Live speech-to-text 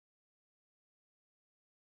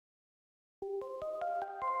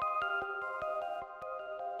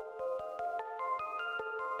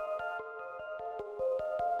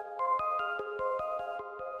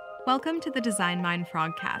Welcome to the Design Mind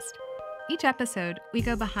frogcast. Each episode, we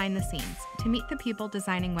go behind the scenes to meet the people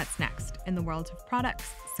designing what's next in the world of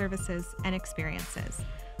products, services, and experiences,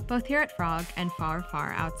 both here at Frog and far,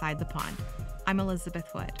 far outside the pond. I'm Elizabeth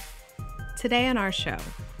Wood. Today on our show,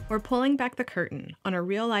 we're pulling back the curtain on a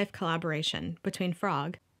real-life collaboration between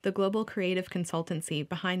Frog, the global creative consultancy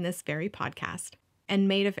behind this very podcast, and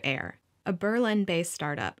Made of Air, a Berlin-based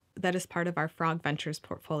startup that is part of our Frog Ventures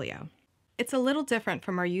portfolio. It's a little different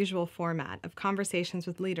from our usual format of conversations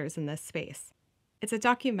with leaders in this space. It's a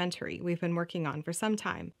documentary we've been working on for some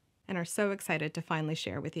time and are so excited to finally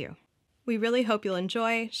share with you. We really hope you'll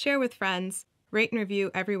enjoy, share with friends, rate and review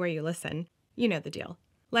everywhere you listen. You know the deal.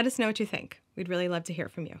 Let us know what you think. We'd really love to hear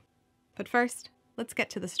from you. But first, let's get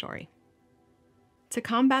to the story. To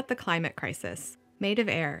combat the climate crisis, Made of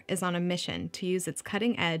Air is on a mission to use its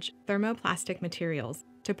cutting-edge thermoplastic materials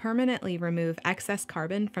to permanently remove excess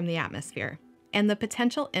carbon from the atmosphere. And the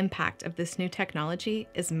potential impact of this new technology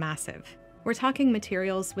is massive. We're talking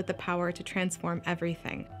materials with the power to transform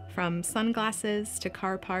everything, from sunglasses to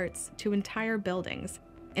car parts to entire buildings,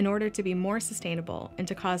 in order to be more sustainable and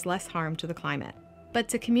to cause less harm to the climate. But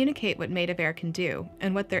to communicate what Made of Air can do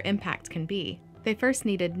and what their impact can be, they first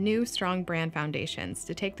needed new, strong brand foundations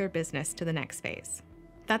to take their business to the next phase.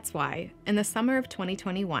 That's why, in the summer of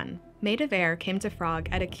 2021, Made of Air came to Frog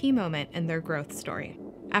at a key moment in their growth story.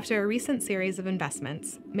 After a recent series of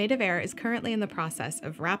investments, Made of Air is currently in the process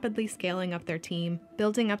of rapidly scaling up their team,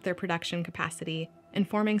 building up their production capacity, and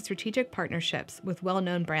forming strategic partnerships with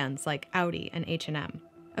well-known brands like Audi and H&M.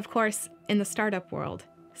 Of course, in the startup world,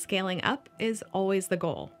 scaling up is always the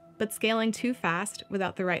goal. But scaling too fast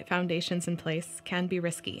without the right foundations in place can be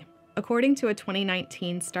risky. According to a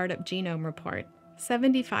 2019 Startup Genome report,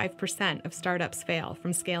 75% of startups fail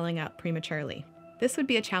from scaling up prematurely. This would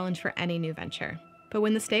be a challenge for any new venture. But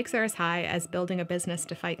when the stakes are as high as building a business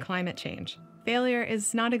to fight climate change, failure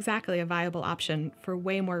is not exactly a viable option for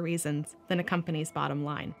way more reasons than a company's bottom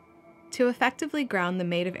line. To effectively ground the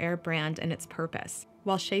Made of Air brand and its purpose,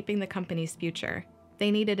 while shaping the company's future,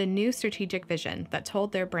 they needed a new strategic vision that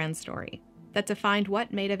told their brand story, that defined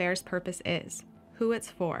what Made of Air's purpose is, who it's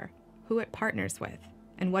for, who it partners with,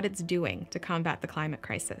 and what it's doing to combat the climate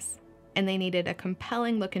crisis. And they needed a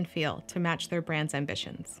compelling look and feel to match their brand's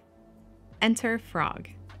ambitions. Enter Frog.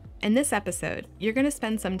 In this episode, you're going to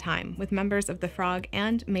spend some time with members of the Frog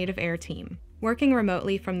and Made of Air team, working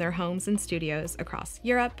remotely from their homes and studios across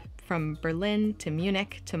Europe, from Berlin to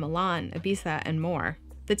Munich to Milan, Ibiza, and more.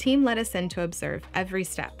 The team let us in to observe every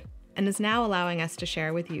step and is now allowing us to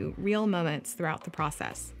share with you real moments throughout the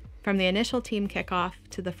process, from the initial team kickoff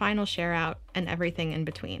to the final share out and everything in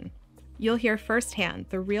between. You'll hear firsthand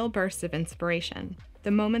the real bursts of inspiration,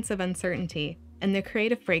 the moments of uncertainty, and the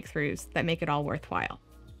creative breakthroughs that make it all worthwhile.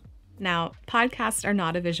 Now, podcasts are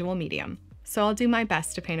not a visual medium, so I'll do my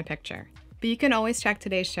best to paint a picture, but you can always check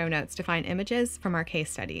today's show notes to find images from our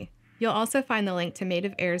case study. You'll also find the link to Made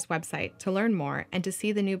of Air's website to learn more and to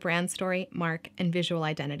see the new brand story, mark, and visual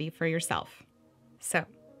identity for yourself. So,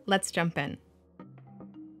 let's jump in.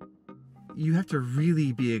 You have to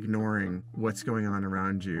really be ignoring what's going on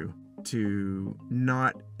around you to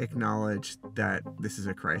not acknowledge that this is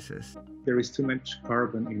a crisis. There is too much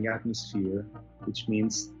carbon in the atmosphere, which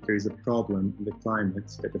means there is a problem in the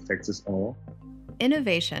climate that affects us all.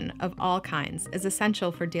 Innovation of all kinds is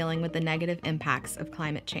essential for dealing with the negative impacts of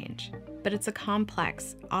climate change, but it's a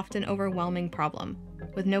complex, often overwhelming problem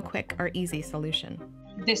with no quick or easy solution.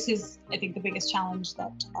 This is, I think, the biggest challenge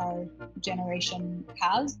that our generation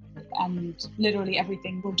has, and literally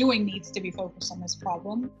everything we're doing needs to be focused on this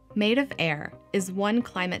problem. Made of Air is one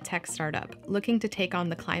climate tech startup looking to take on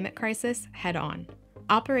the climate crisis head-on.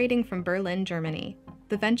 Operating from Berlin, Germany,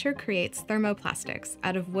 the venture creates thermoplastics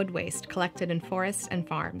out of wood waste collected in forests and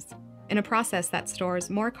farms, in a process that stores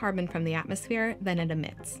more carbon from the atmosphere than it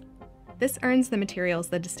emits. This earns the materials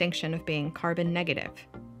the distinction of being carbon negative,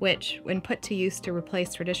 which, when put to use to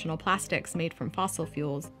replace traditional plastics made from fossil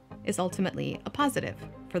fuels, is ultimately a positive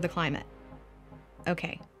for the climate.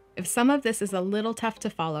 Okay, if some of this is a little tough to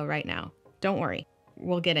follow right now, don't worry,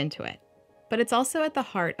 we'll get into it. But it's also at the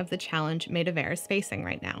heart of the challenge Made of Air is facing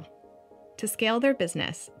right now. To scale their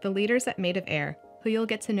business, the leaders at Made of Air, who you'll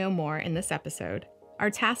get to know more in this episode, are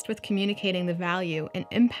tasked with communicating the value and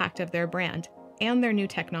impact of their brand and their new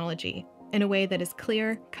technology in a way that is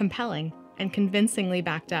clear, compelling, and convincingly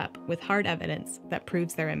backed up with hard evidence that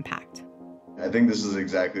proves their impact. I think this is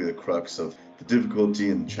exactly the crux of the difficulty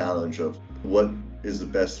and challenge of what is the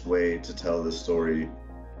best way to tell this story.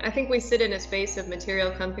 I think we sit in a space of material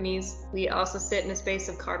companies. We also sit in a space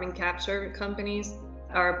of carbon capture companies.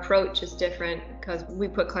 Our approach is different because we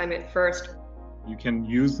put climate first. You can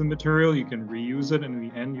use the material, you can reuse it, and in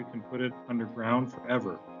the end, you can put it underground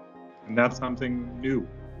forever. And that's something new.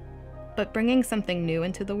 But bringing something new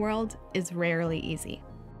into the world is rarely easy.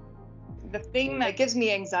 The thing that gives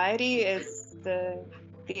me anxiety is the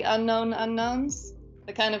unknown unknowns,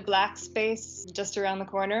 the kind of black space just around the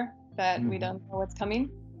corner that we don't know what's coming.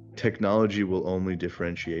 Technology will only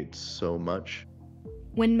differentiate so much.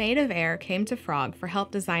 When Made of Air came to Frog for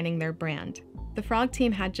help designing their brand, the Frog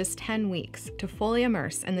team had just 10 weeks to fully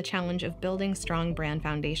immerse in the challenge of building strong brand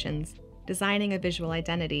foundations, designing a visual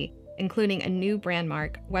identity, including a new brand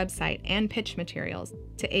mark, website, and pitch materials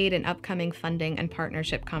to aid in upcoming funding and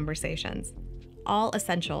partnership conversations, all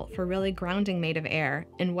essential for really grounding Made of Air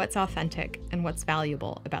in what's authentic and what's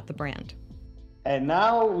valuable about the brand. And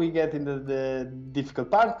now we get into the difficult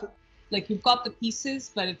part. Like, you've got the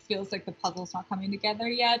pieces, but it feels like the puzzle's not coming together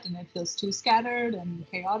yet, and it feels too scattered and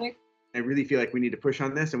chaotic. I really feel like we need to push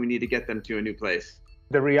on this and we need to get them to a new place.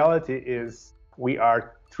 The reality is we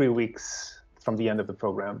are 3 weeks from the end of the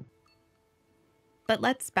program. But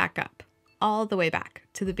let's back up, all the way back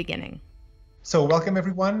to the beginning. So welcome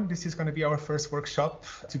everyone. This is going to be our first workshop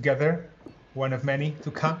together, one of many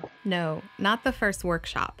to come. No, not the first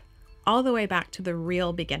workshop, all the way back to the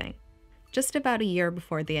real beginning. Just about a year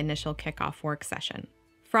before the initial kickoff work session,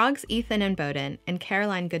 Frog's Ethan and Bowden and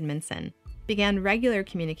Caroline Goodmanson began regular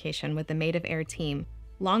communication with the Made of Air team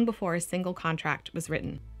long before a single contract was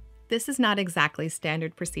written. This is not exactly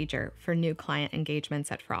standard procedure for new client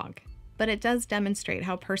engagements at Frog, but it does demonstrate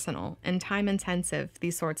how personal and time-intensive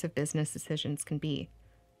these sorts of business decisions can be.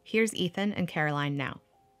 Here's Ethan and Caroline now.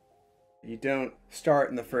 You don't start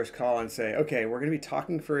in the first call and say, okay, we're going to be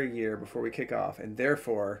talking for a year before we kick off, and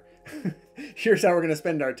therefore, here's how we're going to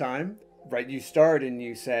spend our time. Right? You start and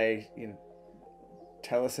you say,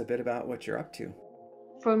 tell us a bit about what you're up to.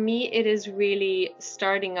 For me, it is really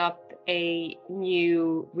starting up a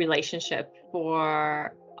new relationship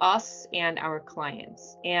for us and our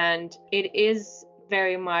clients. And it is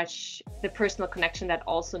very much the personal connection that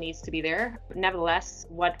also needs to be there. Nevertheless,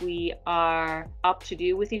 what we are up to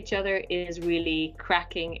do with each other is really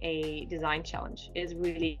cracking a design challenge, is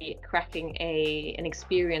really cracking an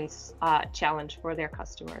experience challenge for their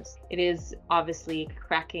customers. It is obviously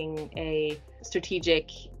cracking a strategic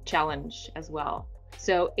challenge as well.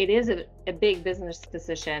 So it is a big business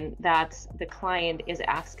decision that the client is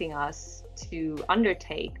asking us to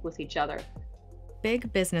undertake with each other.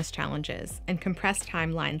 Big business challenges and compressed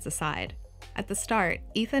timelines aside, at the start,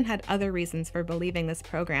 Ethan had other reasons for believing this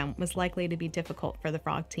program was likely to be difficult for the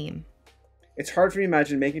Frog team. It's hard for me to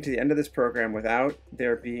imagine making it to the end of this program without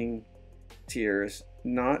there being tears,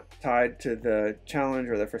 not tied to the challenge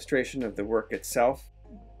or the frustration of the work itself,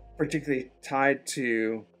 particularly tied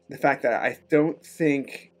to the fact that I don't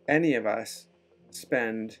think any of us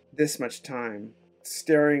spend this much time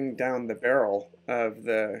staring down the barrel of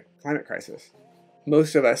the climate crisis.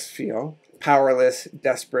 Most of us feel powerless,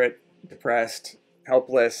 desperate, depressed,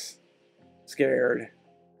 helpless, scared.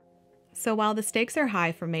 So while the stakes are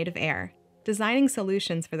high for Made of Air, designing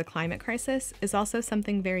solutions for the climate crisis is also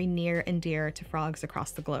something very near and dear to frogs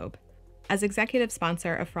across the globe. As executive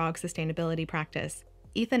sponsor of Frog sustainability practice,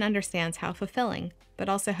 Ethan understands how fulfilling, but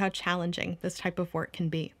also how challenging this type of work can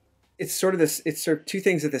be. It's sort of two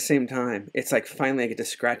things at the same time. It's like, finally I get to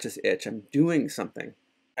scratch this itch. I'm doing something.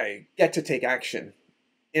 I get to take action.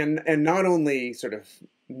 And not only sort of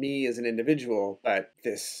me as an individual, but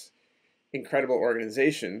this incredible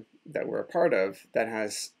organization that we're a part of that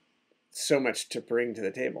has so much to bring to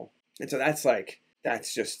the table. And so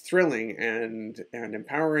that's just thrilling and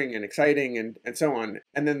empowering and exciting and so on.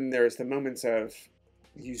 And then there's the moments of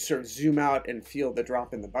you sort of zoom out and feel the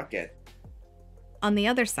drop in the bucket. On the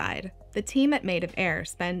other side, the team at Made of Air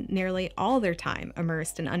spend nearly all their time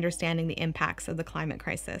immersed in understanding the impacts of the climate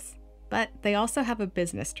crisis. But they also have a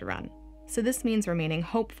business to run. So this means remaining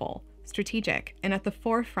hopeful, strategic, and at the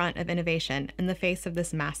forefront of innovation in the face of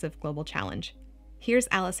this massive global challenge. Here's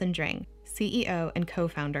Allison Dring, CEO and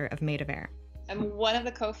co-founder of Made of Air. I'm one of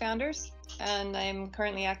the co-founders, and I'm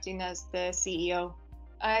currently acting as the CEO.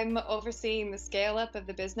 I'm overseeing the scale-up of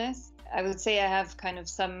the business. I would say I have kind of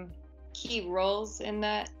some key roles in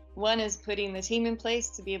that. One is putting the team in place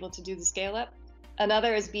to be able to do the scale-up.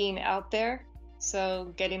 Another is being out there,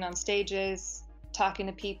 so getting on stages, talking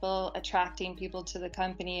to people, attracting people to the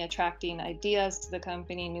company, attracting ideas to the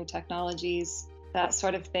company, new technologies, that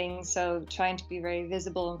sort of thing. So trying to be very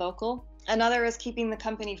visible and vocal. Another is keeping the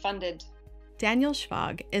company funded. Daniel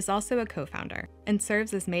Schwag is also a co-founder and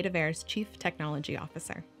serves as Made of Air's Chief Technology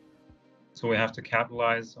Officer. So we have to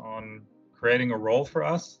capitalize on creating a role for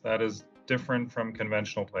us that is different from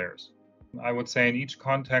conventional players. I would say in each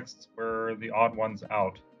context, we're the odd ones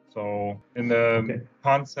out. So in the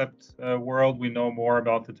concept world, we know more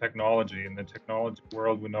about the technology. In the technology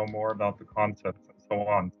world, we know more about the concepts and so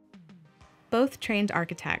on. Both trained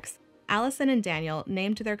architects, Allison and Daniel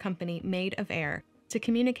named their company Made of Air to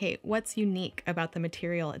communicate what's unique about the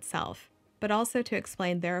material itself, but also to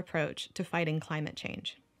explain their approach to fighting climate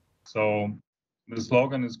change. So the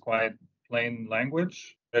slogan is quite plain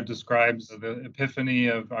language. It describes the epiphany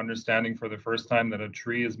of understanding for the first time that a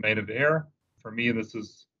tree is made of air. For me, this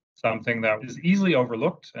is something that is easily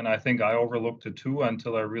overlooked, and I think I overlooked it too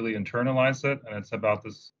until I really internalized it. And it's about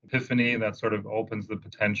this epiphany that sort of opens the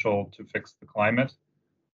potential to fix the climate,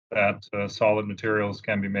 that solid materials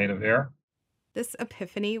can be made of air. This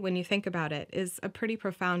epiphany, when you think about it, is a pretty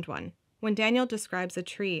profound one. When Daniel describes a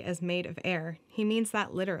tree as made of air, he means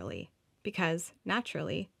that literally, because,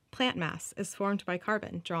 naturally, plant mass is formed by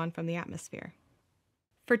carbon drawn from the atmosphere.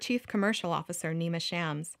 For Chief Commercial Officer Nima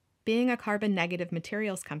Shams, being a carbon-negative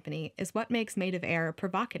materials company is what makes Made of Air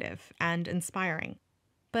provocative and inspiring,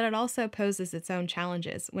 but it also poses its own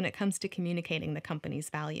challenges when it comes to communicating the company's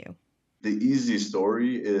value. The easy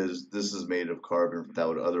story is this is made of carbon that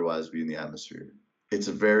would otherwise be in the atmosphere. It's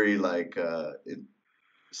a very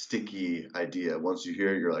sticky idea. Once you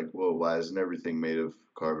hear it, you're like, whoa, why isn't everything made of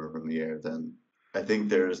carbon from the air? Then I think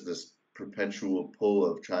there's this perpetual pull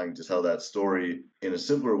of trying to tell that story in a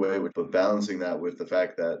simpler way, but balancing that with the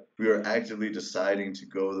fact that we are actively deciding to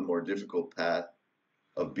go the more difficult path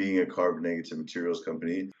of being a carbon negative materials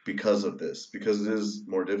company because of this, because it is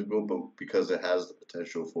more difficult, but because it has the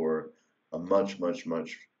potential for a much, much,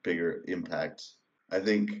 much bigger impact. I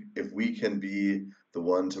think if we can be the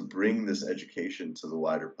one to bring this education to the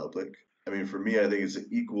wider public, I mean, for me, I think it's an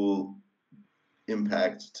equal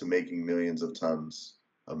impact to making millions of tons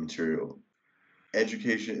of material.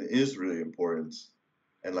 Education is really important.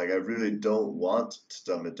 And I really don't want to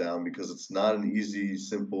dumb it down because it's not an easy,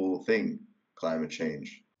 simple thing, climate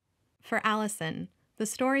change. For Allison, the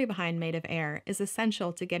story behind Made of Air is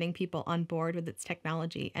essential to getting people on board with its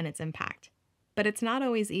technology and its impact. But it's not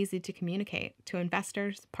always easy to communicate to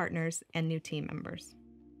investors, partners, and new team members.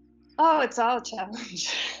 Oh, it's all a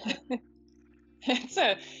challenge.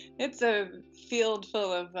 It's a field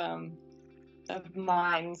full of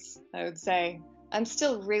minds, I would say. I'm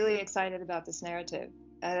still really excited about this narrative.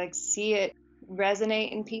 I see it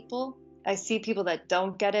resonate in people. I see people that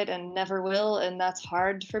don't get it and never will, and that's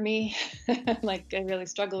hard for me. I really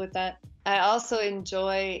struggle with that. I also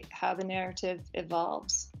enjoy how the narrative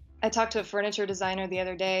evolves. I talked to a furniture designer the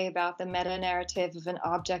other day about the meta-narrative of an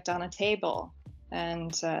object on a table.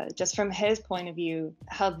 And just from his point of view,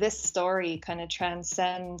 how this story kind of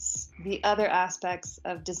transcends the other aspects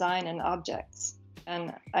of design and objects.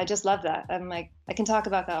 And I just love that. I can talk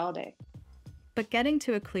about that all day. But getting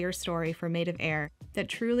to a clear story for Made of Air that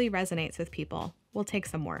truly resonates with people will take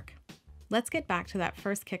some work. Let's get back to that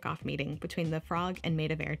first kickoff meeting between the Frog and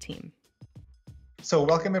Made of Air team. So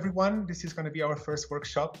welcome everyone. This is going to be our first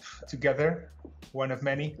workshop together, one of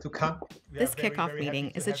many to come. This kickoff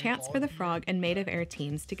meeting is a chance for the Frog and Made of Air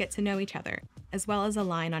teams to get to know each other, as well as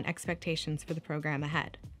align on expectations for the program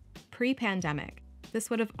ahead. Pre-pandemic, this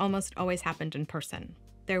would have almost always happened in person.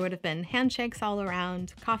 There would have been handshakes all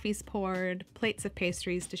around, coffees poured, plates of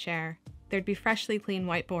pastries to share. There'd be freshly clean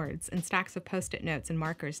whiteboards and stacks of Post-it notes and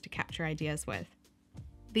markers to capture ideas with.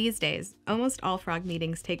 These days, almost all Frog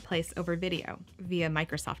meetings take place over video, via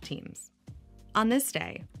Microsoft Teams. On this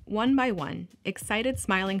day, one by one, excited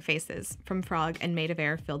smiling faces from Frog and Made of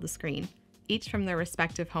Air filled the screen, each from their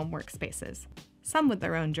respective home workspaces, some with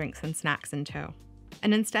their own drinks and snacks in tow.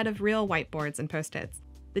 And instead of real whiteboards and Post-its,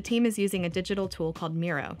 the team is using a digital tool called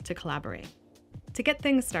Miro to collaborate. To get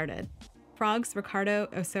things started, Frog's Ricardo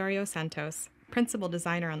Osorio Santos, principal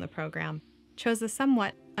designer on the program, chose a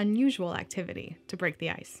somewhat unusual activity to break the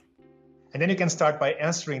ice. And then you can start by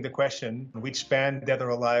answering the question, which band, dead or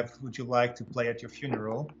alive, would you like to play at your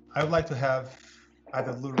funeral? I would like to have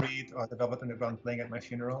either Lou Reed or the Velvet Underground playing at my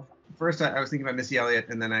funeral. First, I was thinking about Missy Elliott,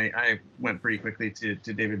 and then I went pretty quickly to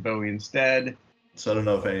David Bowie instead. So I don't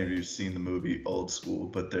know if any of you have seen the movie Old School,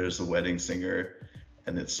 but there's a wedding singer,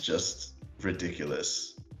 and it's just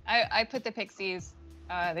ridiculous. I put the Pixies.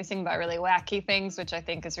 They sing about really wacky things, which I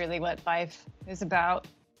think is really what life is about.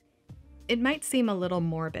 It might seem a little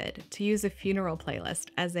morbid to use a funeral playlist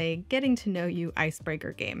as a getting-to-know-you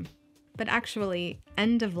icebreaker game, but actually,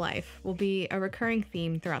 end of life will be a recurring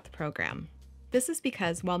theme throughout the program. This is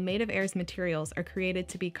because while Made of Air's materials are created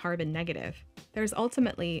to be carbon negative, there's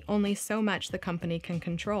ultimately only so much the company can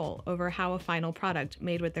control over how a final product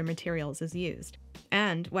made with their materials is used,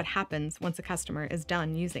 and what happens once a customer is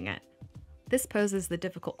done using it. This poses the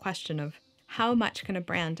difficult question of how much can a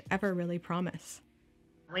brand ever really promise?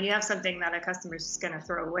 When you have something that a customer's just going to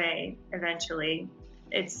throw away eventually,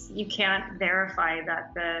 you can't verify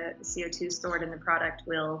that the CO2 stored in the product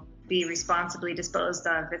will be responsibly disposed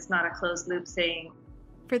of. It's not a closed loop thing.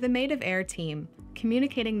 For the Made of Air team,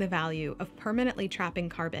 communicating the value of permanently trapping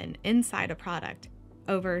carbon inside a product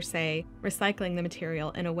over, say, recycling the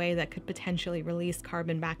material in a way that could potentially release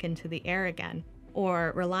carbon back into the air again,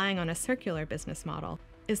 or relying on a circular business model,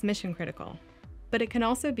 is mission critical. But it can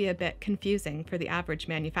also be a bit confusing for the average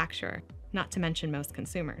manufacturer, not to mention most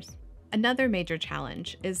consumers. Another major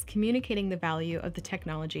challenge is communicating the value of the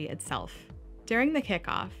technology itself. During the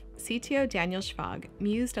kickoff, CTO Daniel Schwag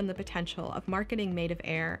mused on the potential of marketing Made of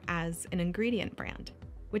Air as an ingredient brand,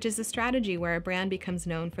 which is a strategy where a brand becomes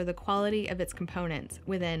known for the quality of its components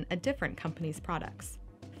within a different company's products.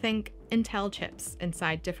 Think Intel chips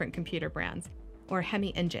inside different computer brands, or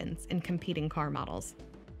Hemi engines in competing car models.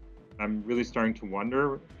 I'm really starting to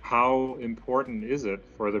wonder, how important is it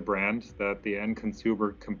for the brand that the end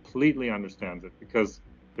consumer completely understands it? Because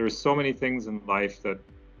there's so many things in life that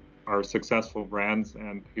are successful brands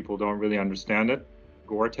and people don't really understand it.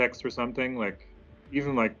 Gore-Tex or something,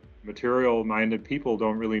 even material-minded people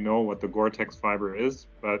don't really know what the Gore-Tex fiber is,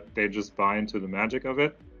 but they just buy into the magic of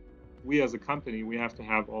it. We as a company, we have to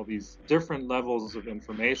have all these different levels of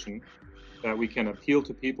information that we can appeal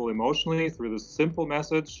to people emotionally through this simple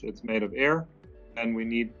message, it's made of air, and we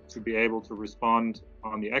need to be able to respond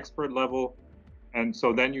on the expert level. And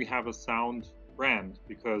so then you have a sound brand,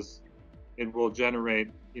 because it will generate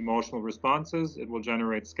emotional responses, it will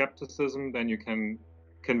generate skepticism, then you can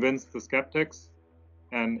convince the skeptics,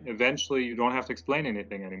 and eventually you don't have to explain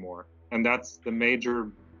anything anymore. And that's the major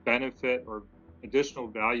benefit or additional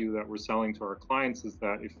value that we're selling to our clients, is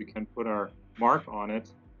that if we can put our mark on it,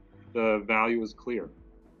 the value is clear.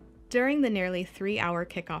 During the nearly 3-hour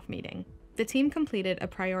kickoff meeting, the team completed a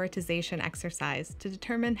prioritization exercise to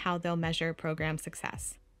determine how they'll measure program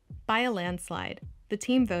success. By a landslide, the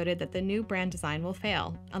team voted that the new brand design will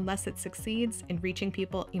fail unless it succeeds in reaching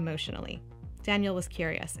people emotionally. Daniel was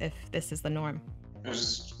curious if this is the norm. I was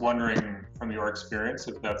just wondering, from your experience,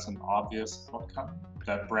 if that's an obvious outcome,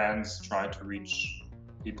 that brands try to reach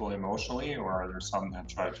people emotionally, or are there some that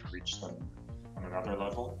try to reach them on another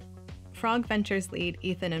level? Frog Ventures lead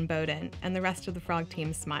Ethan and Bowden and the rest of the Frog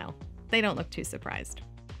team smile. They don't look too surprised.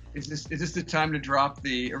 Is this the time to drop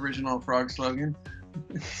the original Frog slogan?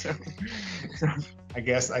 so, I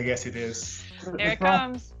guess it is. There it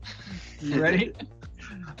comes. You ready?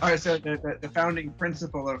 All right, so the founding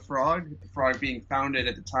principle of Frog being founded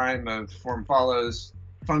at the time of Form Follows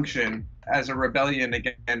function as a rebellion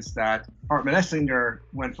against that, Hartmut Esslinger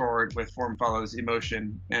went forward with Form Follows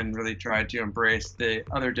Emotion and really tried to embrace the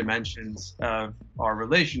other dimensions of our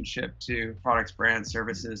relationship to products, brands,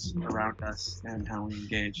 services around us and how we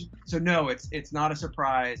engage. So no, it's not a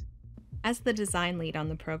surprise. As the design lead on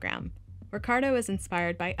the program, Ricardo is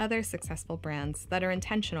inspired by other successful brands that are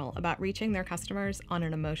intentional about reaching their customers on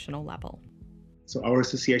an emotional level. So our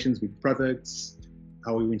associations with products,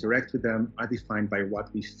 how we interact with them, are defined by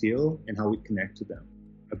what we feel and how we connect to them.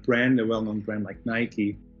 A well-known brand like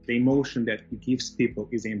Nike, the emotion that it gives people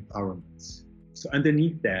is empowerment. So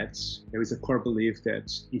underneath that, there is a core belief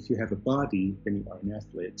that if you have a body, then you are an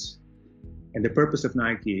athlete. And the purpose of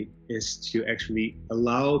Nike is to actually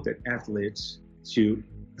allow that athlete to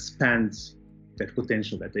expand that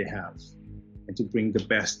potential that they have and to bring the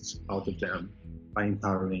best out of them by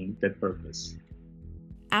empowering that purpose.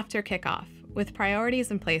 After kickoff, with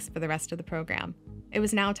priorities in place for the rest of the program, it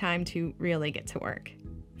was now time to really get to work.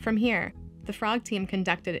 From here, the Frog team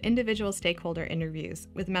conducted individual stakeholder interviews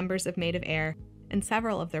with members of Made of Air and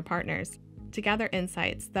several of their partners to gather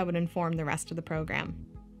insights that would inform the rest of the program.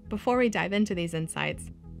 Before we dive into these insights,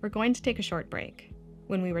 we're going to take a short break.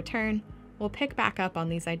 When we return, we'll pick back up on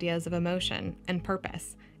these ideas of emotion and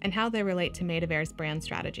purpose and how they relate to Made of Air's brand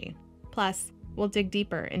strategy. Plus, we'll dig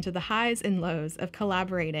deeper into the highs and lows of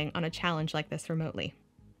collaborating on a challenge like this remotely.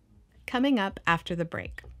 Coming up after the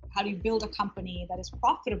break. How do you build a company that is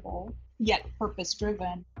profitable yet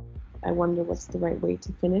purpose-driven? I wonder what's the right way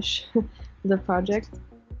to finish the project.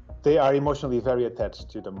 They are emotionally very attached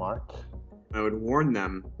to the mark. I would warn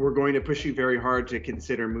them, we're going to push you very hard to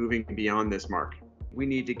consider moving beyond this mark. We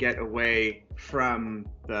need to get away from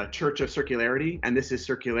the church of circularity, and this is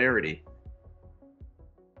circularity.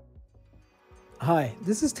 Hi,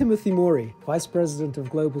 this is Timothy Morey, Vice President of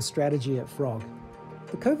Global Strategy at Frog.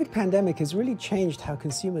 The COVID pandemic has really changed how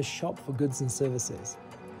consumers shop for goods and services.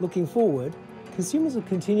 Looking forward, consumers will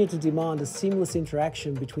continue to demand a seamless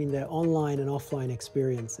interaction between their online and offline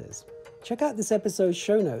experiences. Check out this episode's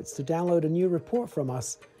show notes to download a new report from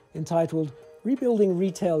us entitled Rebuilding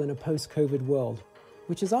Retail in a Post-COVID World,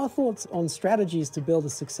 which is our thoughts on strategies to build a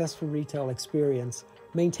successful retail experience,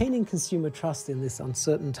 maintaining consumer trust in this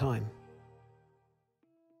uncertain time.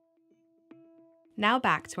 Now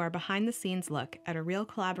back to our behind-the-scenes look at a real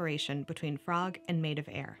collaboration between Frog and Made of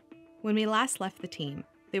Air. When we last left the team,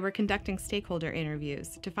 they were conducting stakeholder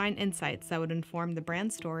interviews to find insights that would inform the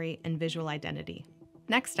brand story and visual identity.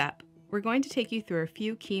 Next up, we're going to take you through a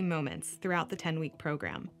few key moments throughout the 10-week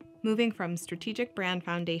program, moving from strategic brand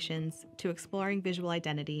foundations to exploring visual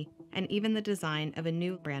identity and even the design of a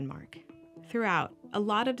new brand mark. Throughout, a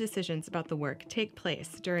lot of decisions about the work take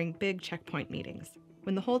place during big checkpoint meetings,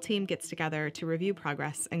 when the whole team gets together to review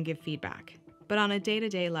progress and give feedback. But on a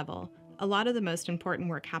day-to-day level, a lot of the most important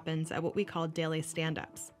work happens at what we call daily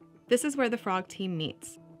stand-ups. This is where the Frog team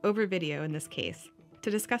meets, over video in this case,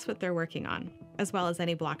 to discuss what they're working on, as well as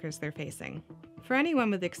any blockers they're facing. For anyone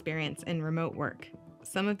with experience in remote work,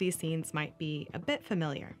 some of these scenes might be a bit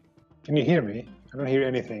familiar. Can you hear me? I don't hear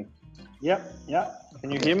anything. Yep.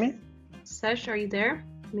 Can you hear me? Sesh, are you there?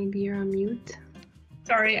 Maybe you're on mute.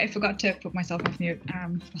 Sorry, I forgot to put myself on mute.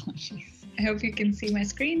 Apologies. I hope you can see my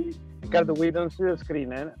screen. Ricardo, we don't see the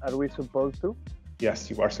screen, eh? Are we supposed to? Yes,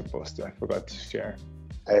 you are supposed to. I forgot to share.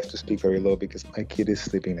 I have to speak very low because my kid is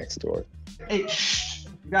sleeping next door. Hey, shh!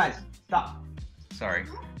 You guys, stop. Sorry.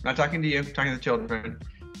 I'm not talking to you, I'm talking to the children.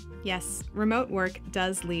 Yes, remote work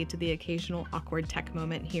does lead to the occasional awkward tech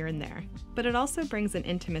moment here and there, but it also brings an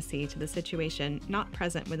intimacy to the situation not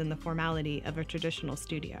present within the formality of a traditional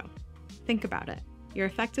studio. Think about it. You're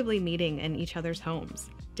effectively meeting in each other's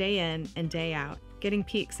homes, day in and day out, getting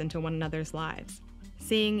peeks into one another's lives,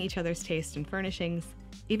 seeing each other's taste in furnishings,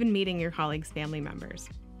 even meeting your colleagues' family members.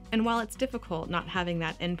 And while it's difficult not having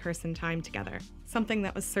that in-person time together, something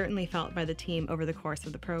that was certainly felt by the team over the course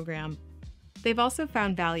of the program, they've also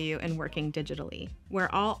found value in working digitally,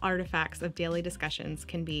 where all artifacts of daily discussions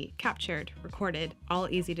can be captured, recorded, all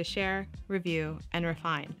easy to share, review, and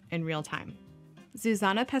refine in real time.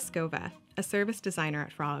 Zuzana Peskova, a service designer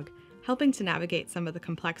at Frog, helping to navigate some of the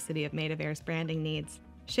complexity of Made of Air's branding needs,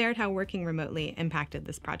 shared how working remotely impacted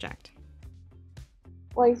this project.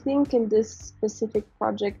 Well, I think in this specific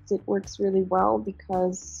project it works really well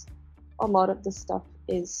because a lot of the stuff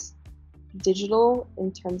is digital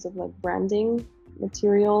in terms of like branding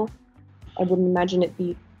material. I wouldn't imagine it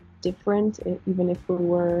be different even if we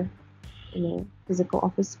were in a physical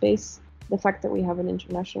office space. The fact that we have an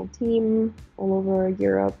international team all over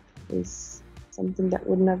Europe is something that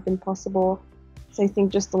wouldn't have been possible. So I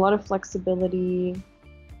think just a lot of flexibility.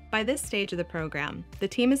 By this stage of the program, the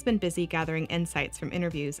team has been busy gathering insights from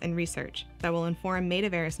interviews and research that will inform Made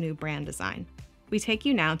of Air's new brand design. We take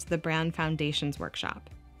you now to the Brand Foundations workshop.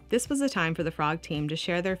 This was a time for the Frog team to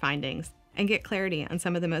share their findings and get clarity on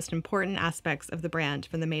some of the most important aspects of the brand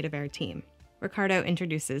from the Made of Air team. Ricardo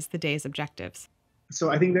introduces the day's objectives. So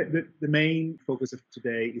I think that the main focus of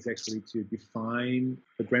today is actually to define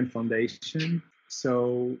the brand foundation.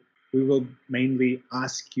 So we will mainly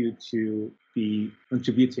ask you to be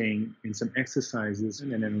contributing in some exercises,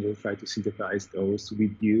 and then we'll try to synthesize those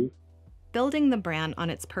with you. Building the brand on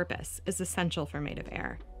its purpose is essential for Made of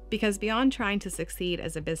Air, because beyond trying to succeed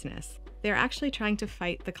as a business, they're actually trying to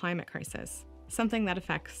fight the climate crisis, something that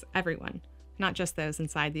affects everyone, not just those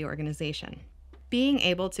inside the organization. Being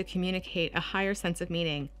able to communicate a higher sense of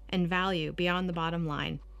meaning and value beyond the bottom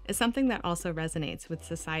line is something that also resonates with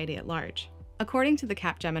society at large. According to the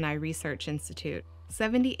Capgemini Research Institute,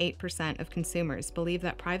 78% of consumers believe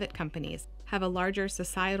that private companies have a larger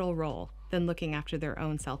societal role than looking after their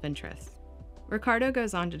own self-interests. Ricardo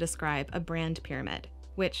goes on to describe a brand pyramid,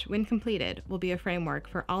 which, when completed, will be a framework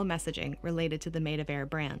for all messaging related to the Made of Air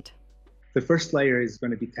brand. The first layer is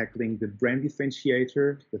going to be tackling the brand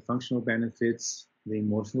differentiator, the functional benefits, the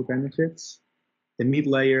emotional benefits. The mid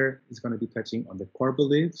layer is going to be touching on the core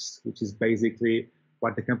beliefs, which is basically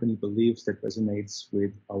what the company believes that resonates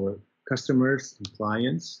with our customers and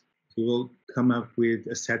clients. We will come up with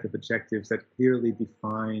a set of objectives that clearly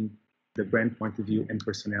define the brand point of view and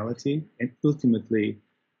personality. And ultimately,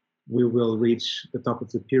 we will reach the top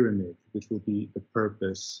of the pyramid, which will be the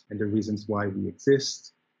purpose and the reasons why we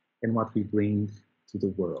exist and what we bring to the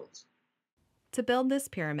world. To build this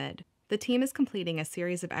pyramid, the team is completing a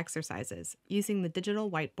series of exercises using the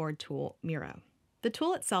digital whiteboard tool Miro. The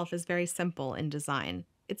tool itself is very simple in design.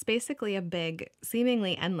 It's basically a big,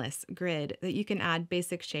 seemingly endless grid that you can add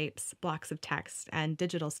basic shapes, blocks of text, and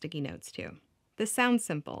digital sticky notes to. This sounds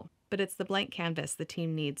simple, but it's the blank canvas the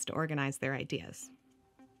team needs to organize their ideas.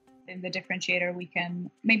 In the differentiator, we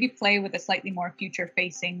can maybe play with a slightly more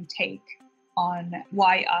future-facing take on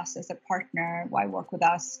why us as a partner, why work with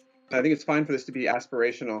us. I think it's fine for this to be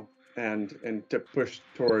aspirational and to push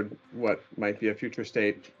toward what might be a future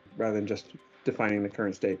state rather than just defining the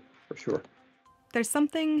current state, for sure. There's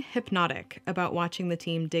something hypnotic about watching the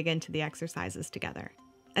team dig into the exercises together.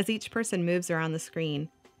 As each person moves around the screen,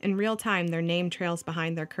 in real time their name trails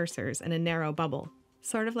behind their cursors in a narrow bubble,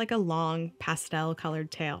 sort of like a long,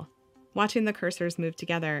 pastel-colored tail. Watching the cursors move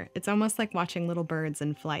together, it's almost like watching little birds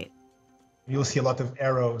in flight. You'll see a lot of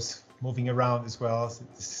arrows moving around as well. So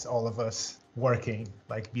this is all of us working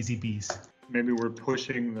like busy bees. Maybe we're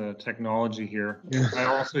pushing the technology here. I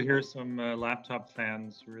also hear some laptop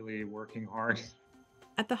fans really working hard.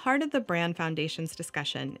 At the heart of the Brand Foundation's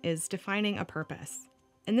discussion is defining a purpose.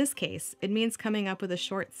 In this case, it means coming up with a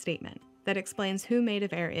short statement that explains who Made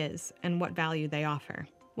of Air is and what value they offer.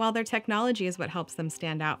 While their technology is what helps them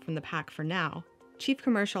stand out from the pack for now, Chief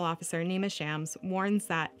Commercial Officer Nima Shams warns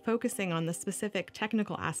that focusing on the specific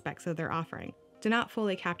technical aspects of their offering do not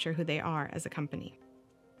fully capture who they are as a company.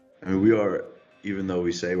 I mean, we are, even though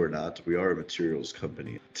we say we're not, we are a materials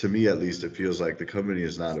company. To me, at least, it feels like the company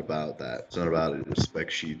is not about that. It's not about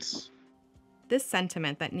spec sheets. This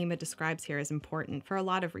sentiment that Nima describes here is important for a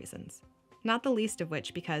lot of reasons, not the least of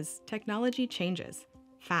which because technology changes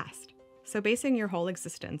fast. So basing your whole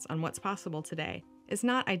existence on what's possible today is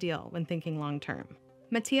not ideal when thinking long-term.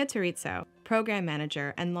 Mattia Tarizzo, program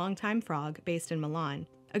manager and longtime Frog based in Milan,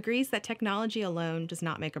 agrees that technology alone does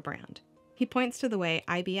not make a brand. He points to the way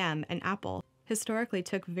IBM and Apple historically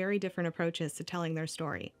took very different approaches to telling their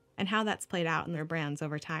story, and how that's played out in their brands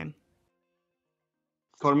over time.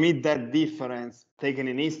 For me, that difference taken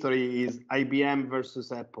in history is IBM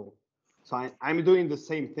versus Apple. So I'm doing the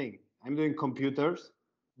same thing. I'm doing computers.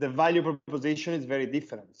 The value proposition is very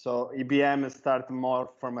different. So IBM starts more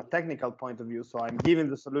from a technical point of view. So I'm giving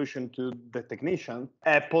the solution to the technician.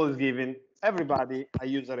 Apple is giving everybody a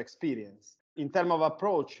user experience. In terms of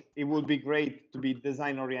approach, it would be great to be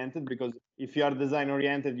design-oriented, because if you are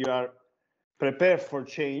design-oriented, you are prepared for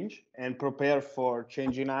change and prepared for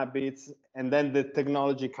changing habits, and then the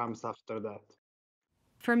technology comes after that.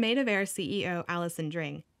 For Made of Air CEO Alison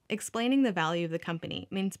Dring, explaining the value of the company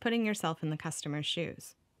means putting yourself in the customer's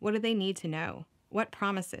shoes. What do they need to know? What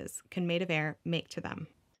promises can Made of Air make to them?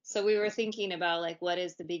 So we were thinking about like, what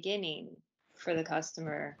is the beginning for the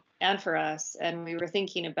customer and for us? And we were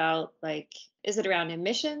thinking about like, is it around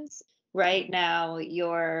emissions? Right now,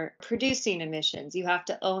 you're producing emissions. You have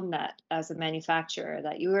to own that as a manufacturer,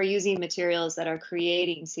 that you are using materials that are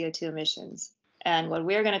creating CO2 emissions. And what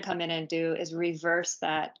we're going to come in and do is reverse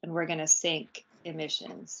that, and we're going to sink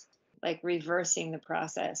emissions, like reversing the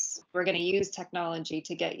process. We're going to use technology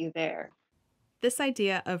to get you there. This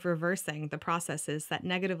idea of reversing the processes that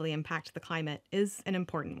negatively impact the climate is an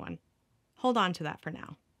important one. Hold on to that for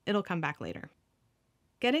now. It'll come back later.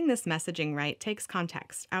 Getting this messaging right takes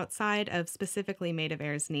context outside of specifically Made of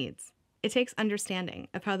Air's needs. It takes understanding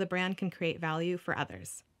of how the brand can create value for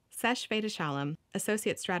others. Sesh Vedashalam,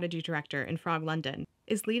 Associate Strategy Director in Frog London,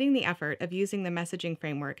 is leading the effort of using the messaging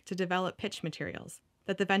framework to develop pitch materials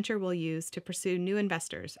that the venture will use to pursue new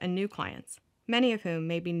investors and new clients, many of whom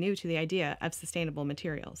may be new to the idea of sustainable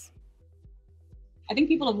materials. I think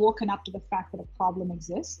people have woken up to the fact that a problem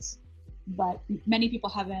exists, but many people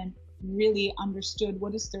haven't really understood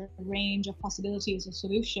what is the range of possibilities or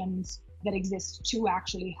solutions that exist to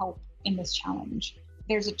actually help in this challenge.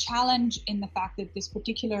 There's a challenge in the fact that this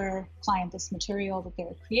particular client, this material that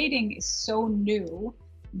they're creating, is so new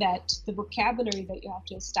that the vocabulary that you have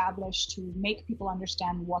to establish to make people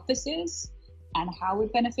understand what this is and how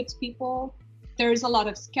it benefits people, there's a lot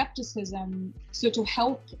of skepticism. So to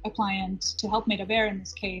help a client, to help Made of Air in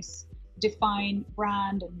this case, define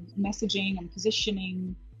brand and messaging and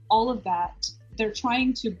positioning, all of that, they're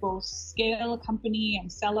trying to both scale a company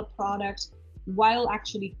and sell a product while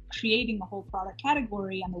actually creating the whole product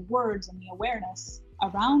category and the words and the awareness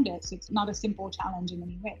around it. So it's not a simple challenge in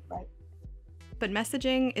any way, right? But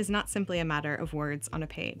messaging is not simply a matter of words on a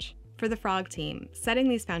page. For the Frog team, setting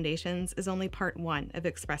these foundations is only part one of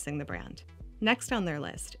expressing the brand. Next on their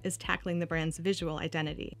list is tackling the brand's visual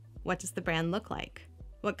identity. What does the brand look like?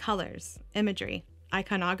 What colors, imagery,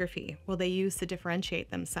 iconography will they use to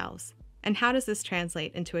differentiate themselves? And how does this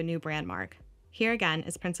translate into a new brand mark? Here again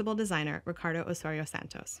is principal designer Ricardo Osorio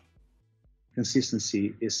Santos.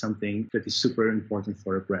 Consistency is something that is super important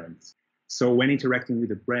for a brand. So when interacting with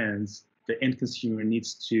the brands, the end consumer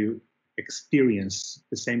needs to experience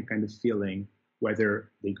the same kind of feeling,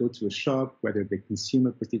 whether they go to a shop, whether they consume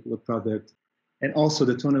a particular product. And also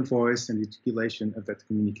the tone of voice and the articulation of that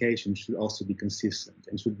communication should also be consistent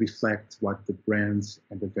and should reflect what the brands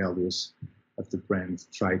and the values of the brand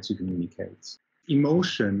tried to communicate.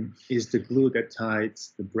 Emotion is the glue that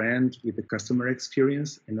ties the brand with the customer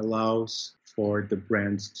experience and allows for the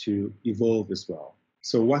brand to evolve as well.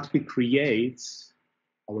 So what we create,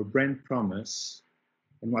 our brand promise,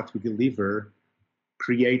 and what we deliver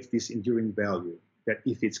create this enduring value that,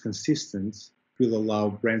 if it's consistent, will allow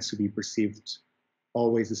brands to be perceived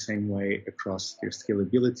always the same way across their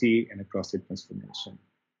scalability and across their transformation.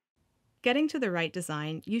 Getting to the right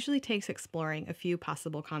design usually takes exploring a few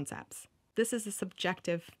possible concepts. This is a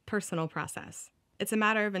subjective, personal process. It's a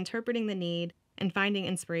matter of interpreting the need and finding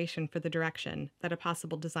inspiration for the direction that a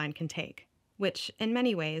possible design can take, which, in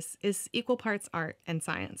many ways, is equal parts art and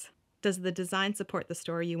science. Does the design support the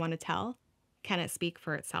story you want to tell? Can it speak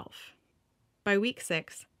for itself? By week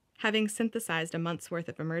 6, having synthesized a month's worth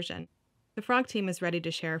of immersion, the Frog team is ready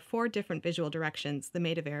to share 4 different visual directions the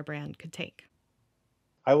Made of Air brand could take.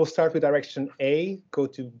 I will start with direction A, go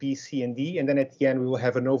to B, C, and D, and then at the end we will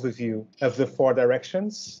have an overview of the 4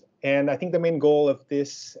 directions. And I think the main goal of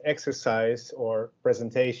this exercise or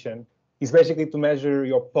presentation is basically to measure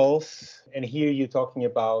your pulse and hear you talking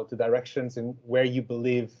about the directions and where you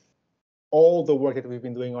believe all the work that we've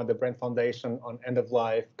been doing on the brand foundation, on end of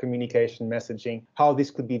life, communication, messaging, how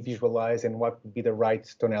this could be visualized and what would be the right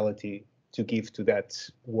tonality to give to that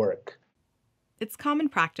work. It's common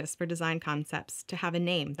practice for design concepts to have a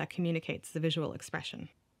name that communicates the visual expression.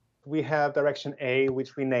 We have direction A,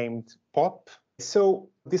 which we named Pop. So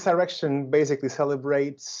this direction basically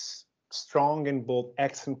celebrates strong and bold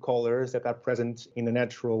accent colors that are present in the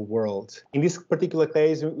natural world. In this particular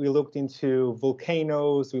case, we looked into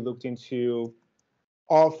volcanoes, we looked into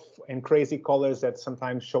off and crazy colors that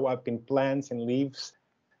sometimes show up in plants and leaves.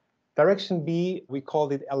 Direction B, we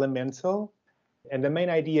called it elemental. And the main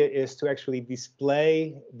idea is to actually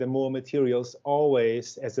display the Moa materials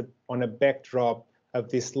always on a backdrop of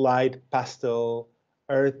these light pastel,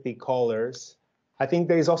 earthy colors. I think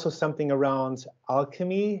there is also something around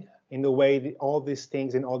alchemy in the way all these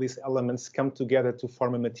things and all these elements come together to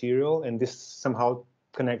form a material. And this somehow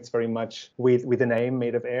connects very much with the name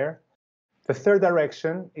Made of Air. The third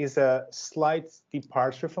direction is a slight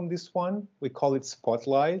departure from this one. We call it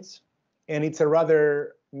Spotlight. And it's a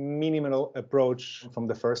rather minimal approach from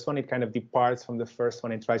the first one. It kind of departs from the first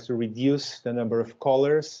one and tries to reduce the number of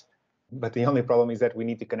colors. But the only problem is that we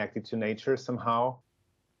need to connect it to nature somehow.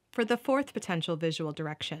 For the 4th potential visual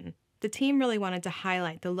direction, the team really wanted to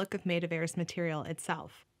highlight the look of Made of Air's material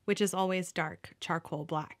itself, which is always dark charcoal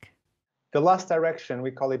black. The last direction,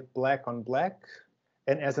 we call it black on black.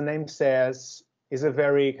 And as the name says, is a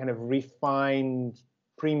very kind of refined,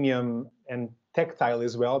 premium, and tactile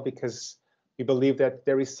as well, because we believe that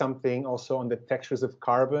there is something also on the textures of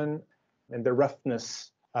carbon and the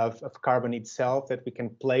roughness of carbon itself that we can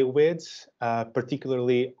play with,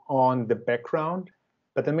 particularly on the background.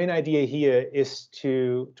 But the main idea here is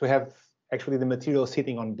to have actually the material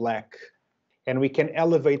sitting on black. And we can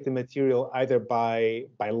elevate the material either by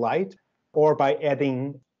light or by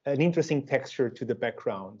adding an interesting texture to the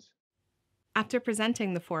background. After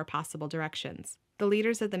presenting the 4 possible directions, the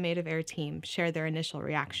leaders of the Made of Air team share their initial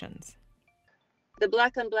reactions. The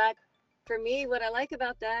black on black, for me, what I like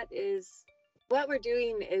about that is what we're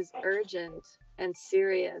doing is urgent and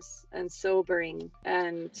serious and sobering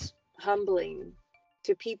and humbling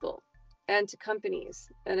to people and to companies.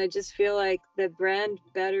 And I just feel like the brand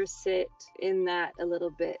better sit in that a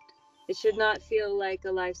little bit. It should not feel like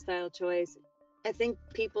a lifestyle choice. I think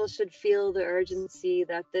people should feel the urgency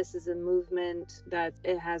that this is a movement, that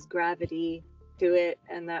it has gravity to it,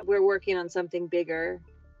 and that we're working on something bigger.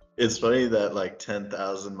 It's funny that like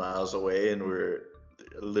 10,000 miles away and it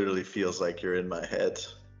literally feels like you're in my head.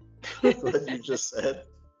 What you just said.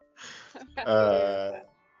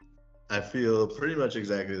 I feel pretty much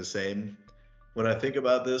exactly the same. When I think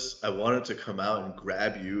about this, I wanted to come out and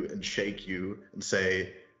grab you and shake you and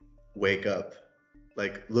say, wake up,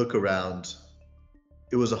 like look around.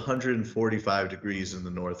 It was 145 degrees in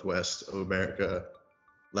the northwest of America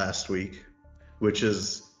last week, which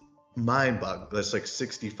is mind-boggling. That's like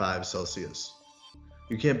 65 Celsius.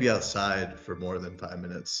 You can't be outside for more than 5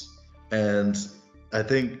 minutes. And I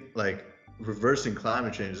think like reversing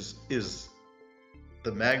climate change is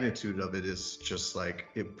the magnitude of it is just like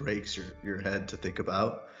it breaks your head to think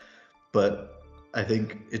about. But I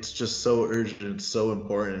think it's just so urgent, so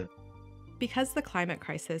important. Because the climate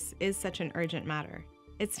crisis is such an urgent matter,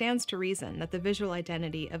 it stands to reason that the visual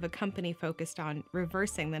identity of a company focused on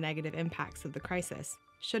reversing the negative impacts of the crisis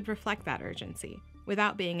should reflect that urgency,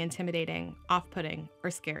 without being intimidating, off-putting,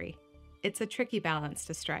 or scary. It's a tricky balance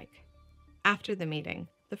to strike. After the meeting,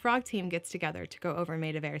 the Frog team gets together to go over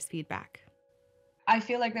Made of Air's feedback. I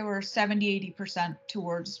feel like there were 70-80%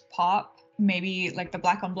 towards pop. Maybe like the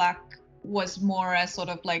black on black was more as sort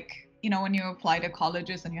of like, you know, when you apply to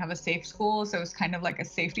colleges and you have a safe school, so it's kind of like a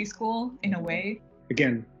safety school in a way.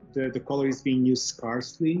 Again, the color is being used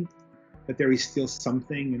sparsely, but there is still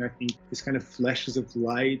something, and I think this kind of flashes of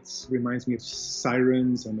lights reminds me of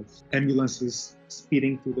sirens and of ambulances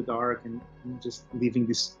speeding through the dark and just leaving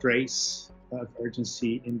this trace of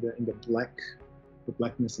urgency in the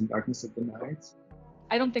blackness and darkness of the night.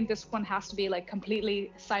 I don't think this one has to be like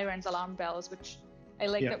completely sirens, alarm bells, which I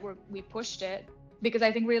like that we pushed it, because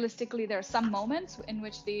I think realistically there are some moments in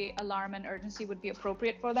which the alarm and urgency would be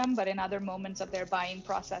appropriate for them, but in other moments of their buying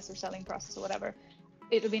process or selling process or whatever,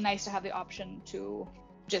 it would be nice to have the option to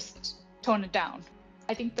just tone it down.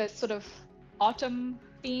 I think the sort of autumn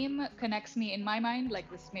theme connects me in my mind,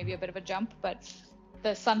 like this may be a bit of a jump, but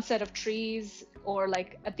the sunset of trees, or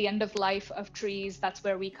like at the end of life of trees, that's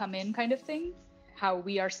where we come in kind of thing. How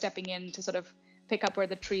we are stepping in to sort of pick up where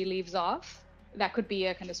the tree leaves off. That could be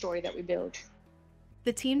a kind of story that we build.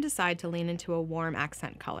 The team decide to lean into a warm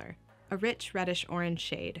accent color, a rich reddish orange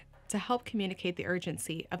shade, to help communicate the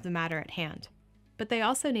urgency of the matter at hand. But they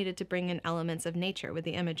also needed to bring in elements of nature with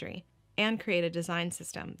the imagery and create a design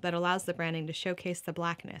system that allows the branding to showcase the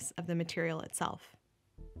blackness of the material itself.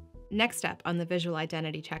 Next up on the visual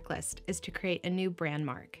identity checklist is to create a new brand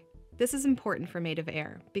mark. This is important for Made of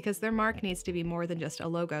Air because their mark needs to be more than just a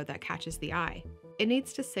logo that catches the eye. It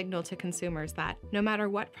needs to signal to consumers that no matter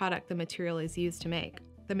what product the material is used to make,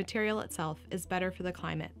 the material itself is better for the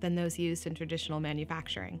climate than those used in traditional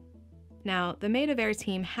manufacturing. Now, the Made of Air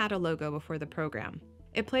team had a logo before the program.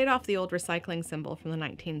 It played off the old recycling symbol from the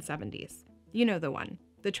 1970s. You know the one,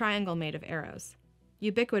 the triangle made of arrows.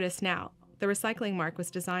 Ubiquitous now, the recycling mark was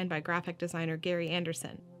designed by graphic designer Gary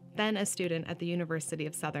Anderson, then a student at the University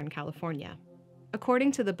of Southern California.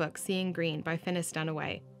 According to the book Seeing Green by Finis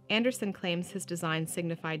Dunaway, Anderson claims his design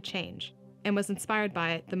signified change and was inspired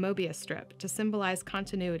by the Mobius strip to symbolize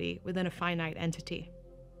continuity within a finite entity.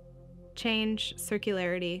 Change,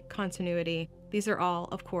 circularity, continuity, these are all,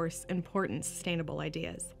 of course, important sustainable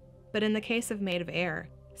ideas. But in the case of Made of Air,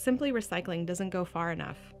 simply recycling doesn't go far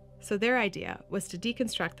enough. So their idea was to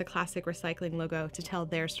deconstruct the classic recycling logo to tell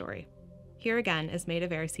their story. Here again is Made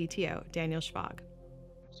of Air CTO Daniel Schwag.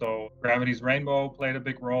 So Gravity's Rainbow played a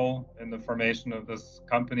big role in the formation of this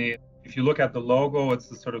company. If you look at the logo, it's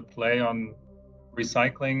the sort of play on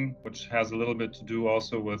recycling, which has a little bit to do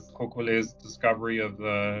also with Kokole's discovery of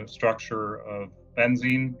the structure of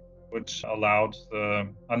benzene, which allowed the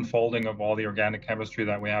unfolding of all the organic chemistry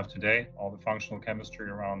that we have today, all the functional chemistry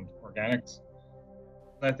around organics.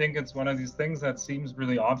 I think it's one of these things that seems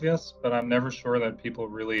really obvious, but I'm never sure that people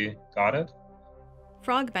really got it.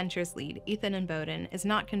 Frog Ventures lead Ethan and Bowden is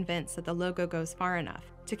not convinced that the logo goes far enough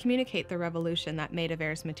to communicate the revolution that Made of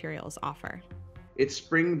Air's materials offer. It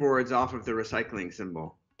springboards off of the recycling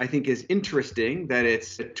symbol. I think is interesting that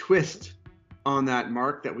it's a twist on that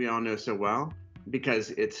mark that we all know so well,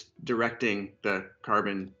 because it's directing the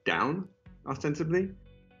carbon down, ostensibly.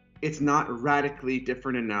 It's not radically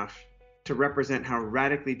different enough to represent how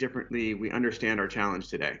radically differently we understand our challenge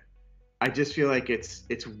today. I just feel like it's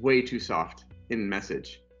way too soft in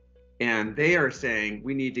message. And they are saying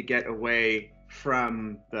we need to get away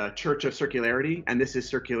from the church of circularity, and this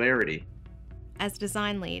is circularity. As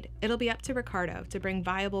design lead, it'll be up to Ricardo to bring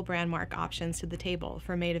viable brand mark options to the table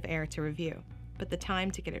for Made of Air to review. But the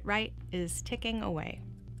time to get it right is ticking away.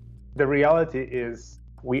 The reality is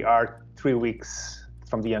we are 3 weeks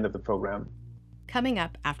from the end of the program. Coming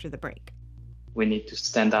up after the break. We need to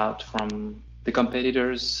stand out from the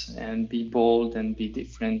competitors and be bold and be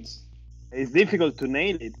different. It's difficult to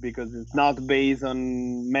nail it because it's not based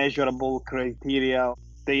on measurable criteria.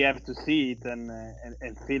 They have to see it and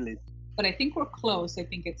feel it. But I think we're close. I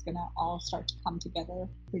think it's going to all start to come together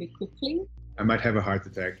pretty quickly. I might have a heart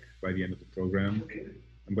attack by the end of the program.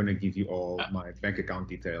 I'm going to give you all my bank account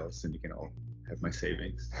details and you can all have my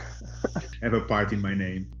savings. Have a part in my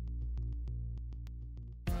name.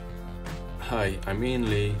 Hi, I'm Ian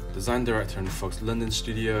Lee, Design Director in Frog's London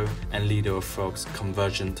studio and leader of Frog's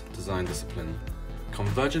Convergent Design discipline.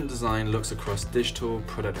 Convergent Design looks across digital,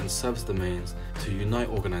 product and service domains to unite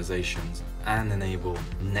organizations and enable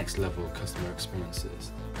next-level customer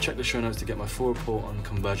experiences. Check the show notes to get my full report on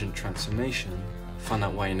Convergent transformation, find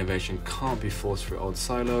out why innovation can't be forced through old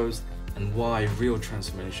silos, and why real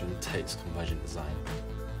transformation takes Convergent Design.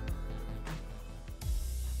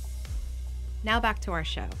 Now back to our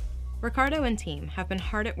show. Ricardo and team have been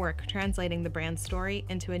hard at work translating the brand story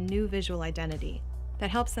into a new visual identity that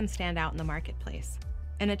helps them stand out in the marketplace.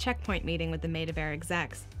 In a checkpoint meeting with the Made of Air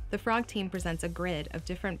execs, The Frog team presents a grid of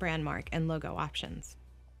different brand mark and logo options.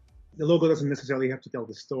 The logo doesn't necessarily have to tell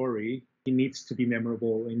the story. It needs to be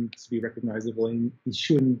memorable, it needs to be recognizable, and it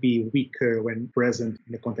shouldn't be weaker when present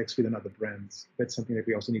in the context with another brand. That's something that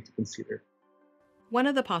we also need to consider. One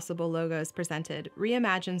of the possible logos presented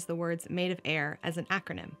reimagines the words made of air as an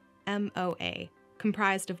acronym, MOA,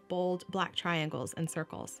 comprised of bold black triangles and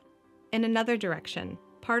circles. In another direction,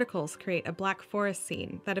 particles create a black forest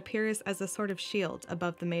scene that appears as a sort of shield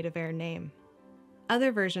above the made of air name.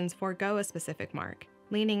 Other versions forego a specific mark,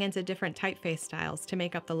 leaning into different typeface styles to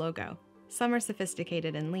make up the logo. Some are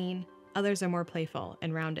sophisticated and lean, others are more playful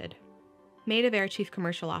and rounded. Made of Air Chief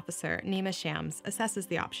Commercial Officer Nima Shams assesses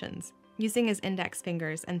the options, using his index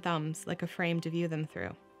fingers and thumbs like a frame to view them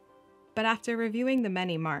through. But after reviewing the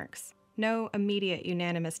many marks, no immediate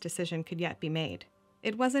unanimous decision could yet be made.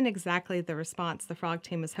 It wasn't exactly the response the Frog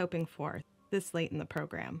team was hoping for this late in the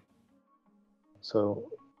program. So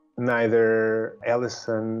neither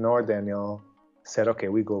Allison nor Daniel said, okay,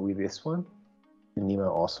 we go with this one. Nima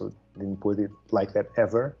also didn't put it like that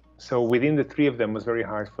ever. So within the three of them, it was very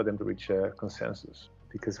hard for them to reach a consensus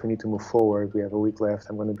because we need to move forward. We have a week left.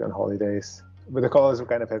 I'm going to be on holidays. But the colors we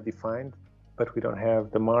kind of have defined, but we don't have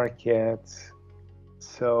the mark yet.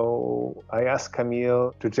 So I asked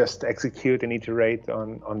Camille to just execute and iterate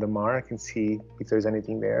on the mark and see if there's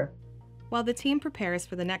anything there. While the team prepares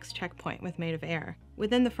for the next checkpoint with Made of Air,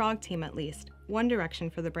 within the Frog team at least, one direction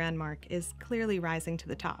for the brand mark is clearly rising to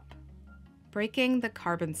the top. Breaking the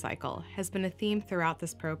carbon cycle has been a theme throughout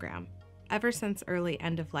this program, ever since early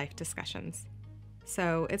end-of-life discussions.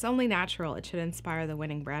 So it's only natural it should inspire the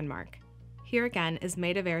winning brand mark. Here again is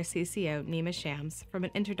Made of Air CCO Nima Shams from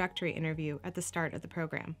an introductory interview at the start of the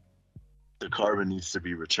program. The carbon needs to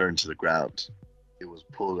be returned to the ground. It was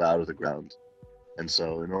pulled out of the ground. And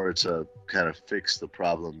so in order to kind of fix the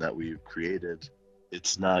problem that we've created,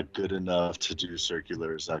 it's not good enough to do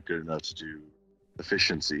circular, it's not good enough to do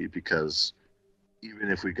efficiency, because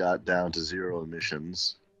even if we got down to zero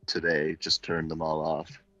emissions today, just turned them all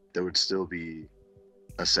off, there would still be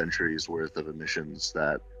a century's worth of emissions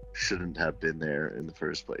that shouldn't have been there in the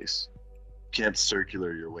first place. You can't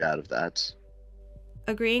circular your way out of that.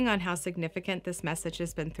 Agreeing on how significant this message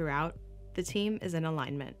has been throughout, the team is in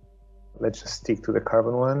alignment. Let's just stick to the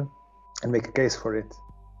carbon one and make a case for it.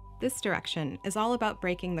 This direction is all about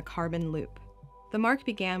breaking the carbon loop. The mark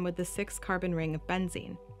began with the 6-carbon ring of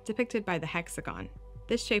benzene, depicted by the hexagon.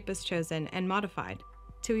 This shape was chosen and modified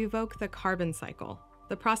to evoke the carbon cycle,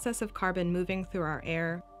 the process of carbon moving through our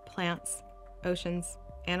air, plants, oceans,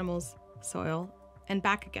 animals, soil, and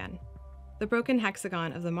back again. The broken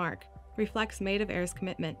hexagon of the mark reflects Made of Air's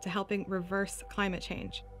commitment to helping reverse climate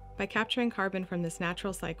change by capturing carbon from this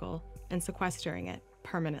natural cycle and sequestering it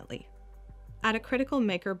permanently. At a critical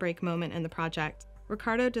make-or-break moment in the project,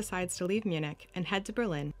 Ricardo decides to leave Munich and head to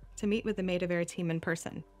Berlin to meet with the Made of Air team in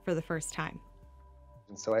person for the first time.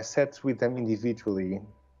 And so I sat with them individually.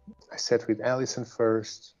 I sat with Allison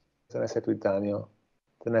first, then I sat with Daniel,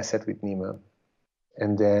 then I sat with Nima.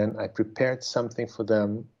 And then I prepared something for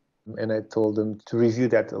them, and I told them to review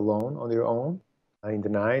that alone on their own in the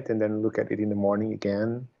night, and then look at it in the morning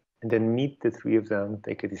again, and then meet the three of them,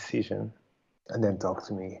 take a decision, and then talk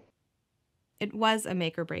to me. It was a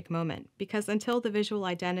make-or-break moment, because until the visual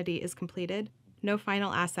identity is completed, no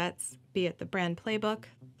final assets, be it the brand playbook,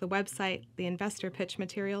 the website, the investor pitch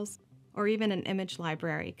materials, or even an image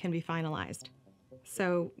library, can be finalized.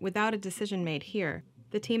 So, without a decision made here,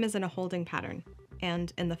 the team is in a holding pattern,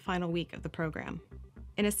 and in the final week of the program.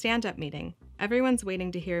 In a stand-up meeting, everyone's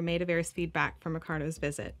waiting to hear Made of Air's feedback from Ricardo's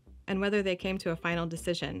visit, and whether they came to a final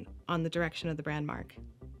decision on the direction of the brand mark.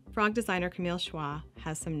 Frog designer Camille Schwa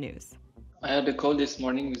has some news. I had a call this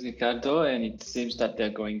morning with Ricardo, and it seems that they're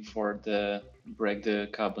going for the break the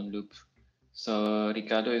carbon loop. So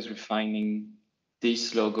Ricardo is refining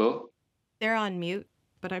this logo. They're on mute,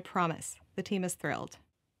 but I promise the team is thrilled.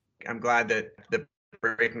 I'm glad that the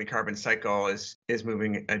breaking the carbon cycle is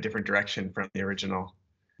moving a different direction from the original,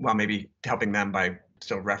 while maybe helping them by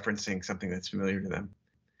still referencing something that's familiar to them.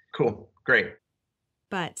 Cool, great.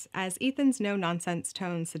 But as Ethan's no-nonsense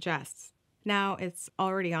tone suggests, now it's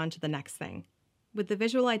already on to the next thing. With the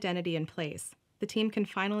visual identity in place, the team can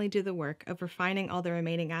finally do the work of refining all the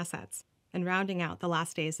remaining assets and rounding out the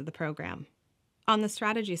last days of the program. On the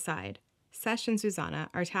strategy side, Sesh and Susanna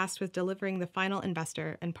are tasked with delivering the final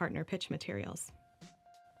investor and partner pitch materials.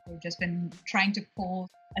 We've just been trying to pull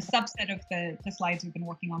a subset of the slides we've been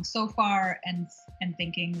working on so far and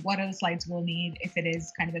thinking what are the slides we'll need if it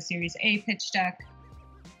is kind of a Series A pitch deck.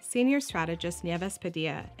 Senior strategist Nieves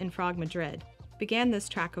Padilla in Frog Madrid began this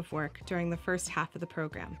track of work during the first half of the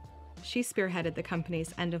program. She spearheaded the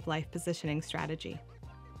company's end-of-life positioning strategy.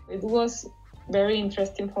 It was very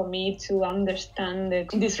interesting for me to understand the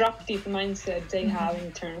disruptive mindset they have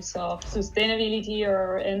in terms of sustainability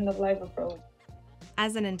or end-of-life approach.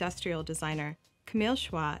 As an industrial designer, Camille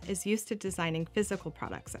Chua is used to designing physical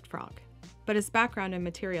products at Frog. But his background in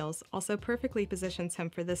materials also perfectly positions him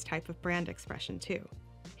for this type of brand expression too.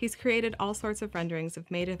 He's created all sorts of renderings of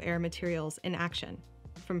made-of-air materials in action,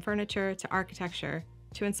 from furniture to architecture,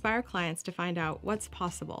 to inspire clients to find out what's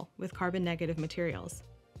possible with carbon-negative materials.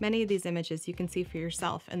 Many of these images you can see for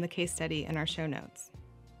yourself in the case study in our show notes.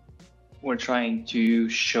 We're trying to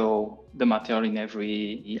show the material in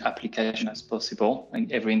every application as possible,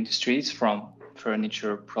 in every industry, from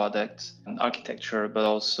furniture, products, and architecture, but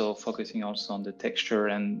also focusing also on the texture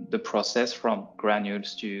and the process from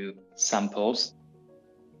granules to samples.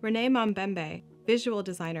 Renee Mambembe, visual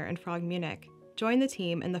designer in Frog Munich, joined the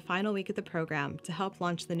team in the final week of the program to help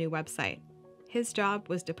launch the new website. His job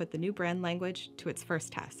was to put the new brand language to its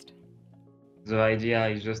first test. The idea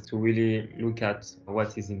is just to really look at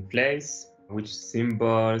what is in place, which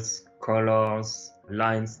symbols, colors,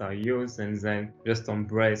 lines are used, and then just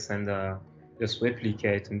embrace and just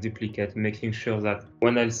replicate and duplicate, making sure that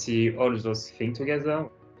when I see all those things together,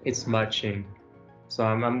 it's matching. So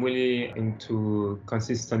I'm really into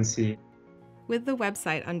consistency. With the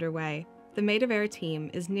website underway, the Made of Air team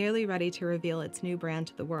is nearly ready to reveal its new brand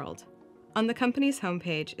to the world. On the company's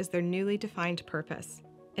homepage is their newly defined purpose,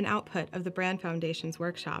 an output of the Brand Foundation's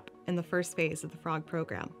workshop in the first phase of the Frog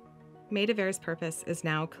program. Made of Air's purpose is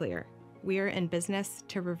now clear. We are in business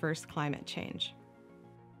to reverse climate change.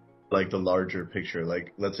 Like the larger picture,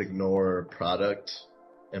 like let's ignore product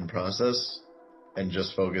and process and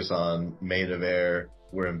just focus on Made of Air.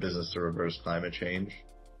 We're in business to reverse climate change.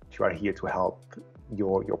 You are here to help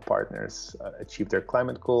your partners achieve their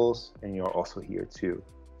climate goals, and you're also here to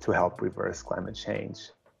help reverse climate change.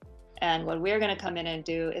 And what we're going to come in and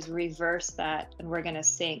do is reverse that, and we're going to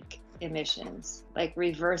sink emissions, like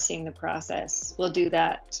reversing the process. We'll do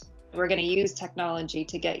that. We're going to use technology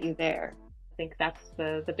to get you there. I think that's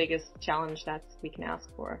the biggest challenge that we can ask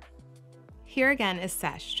for. Here again is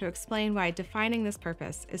Sesh to explain why defining this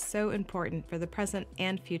purpose is so important for the present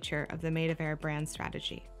and future of the Made of Air brand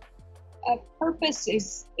strategy. A purpose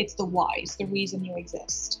it's the why, it's the reason you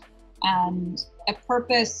exist. And a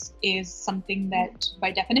purpose is something that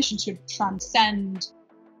by definition should transcend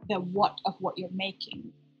the what of what you're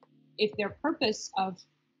making. If their purpose of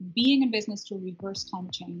being in business to reverse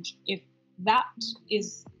climate change, if that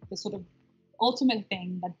is the sort of ultimate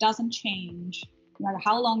thing that doesn't change, no matter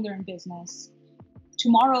how long they're in business,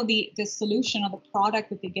 tomorrow the solution or the product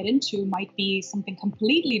that they get into might be something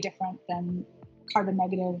completely different than carbon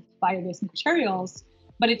negative bio-based materials,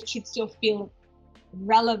 but it should still feel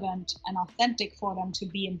relevant and authentic for them to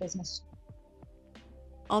be in business.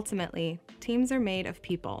 Ultimately, teams are made of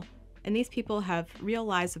people, and these people have real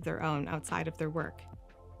lives of their own outside of their work.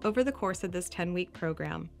 Over the course of this 10-week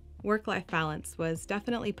program, work-life balance was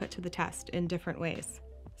definitely put to the test in different ways.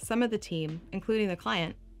 Some of the team, including the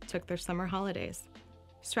client, took their summer holidays.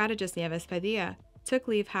 Strategist Nieves Padilla took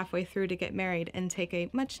leave halfway through to get married and take a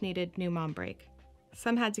much-needed new mom break.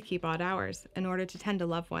 Some had to keep odd hours in order to tend to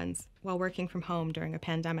loved ones while working from home during a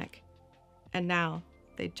pandemic. And now,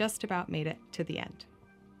 they just about made it to the end.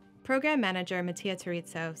 Program manager Mattia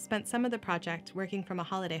Turizzo spent some of the project working from a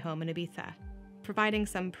holiday home in Ibiza, providing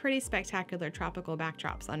some pretty spectacular tropical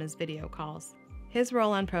backdrops on his video calls. His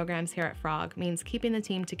role on programs here at Frog means keeping the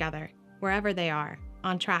team together, wherever they are,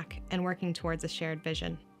 on track and working towards a shared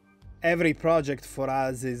vision. Every project for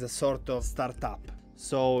us is a sort of startup.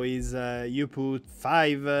 So you put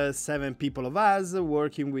 5, 7 people of us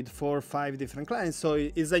working with 4 or 5 different clients. So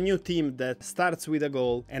it's a new team that starts with a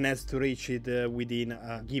goal and has to reach it within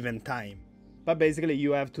a given time. But basically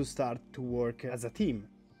you have to start to work as a team.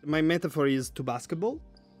 My metaphor is to basketball.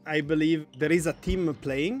 I believe there is a team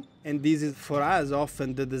playing, and this is for us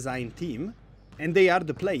often the design team, and they are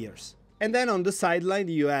the players. And then on the sideline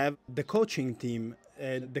you have the coaching team.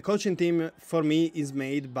 The coaching team for me is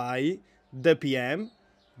made by the PM,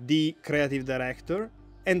 the creative director,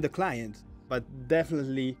 and the client. But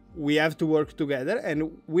definitely we have to work together, and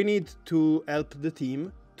we need to help the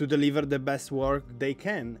team to deliver the best work they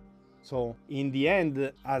can. So in the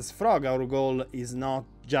end, as Frog, our goal is not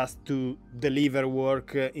just to deliver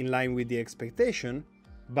work in line with the expectation,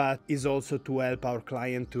 but is also to help our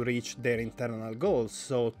client to reach their internal goals.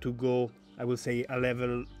 So to go, I would say, a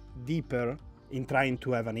level deeper in trying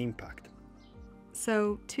to have an impact.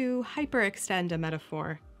 So, to hyperextend a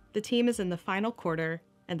metaphor, the team is in the final quarter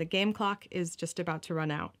and the game clock is just about to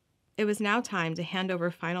run out. It was now time to hand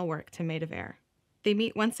over final work to Made of Air. They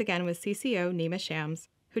meet once again with CCO Nima Shams,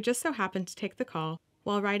 who just so happened to take the call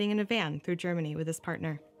while riding in a van through Germany with his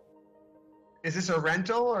partner. Is this a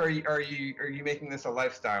rental, or are you making this a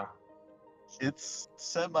lifestyle? It's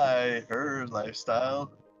semi her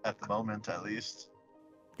lifestyle at the moment, at least.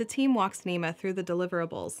 The team walks Nima through the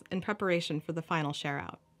deliverables in preparation for the final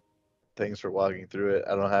share-out. Thanks for walking through it.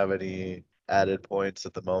 I don't have any added points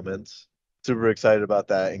at the moment. Super excited about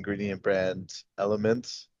that ingredient brand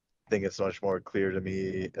element. I think it's much more clear to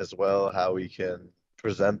me as well how we can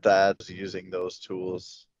present that using those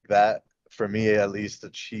tools. That, for me at least,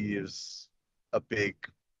 achieves a big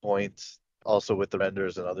point also with the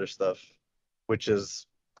renders and other stuff, which is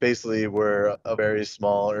basically we're a very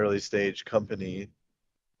small early stage company,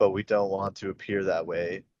 but we don't want to appear that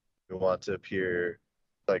way. We want to appear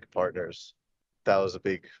like partners. That was a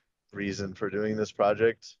big reason for doing this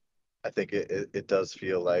project. I think it does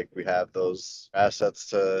feel like we have those assets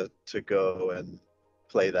to go and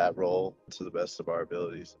play that role to the best of our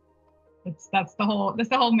abilities. That's the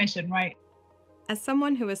whole mission, right? As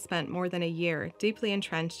someone who has spent more than a year deeply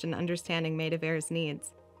entrenched in understanding Made of Air's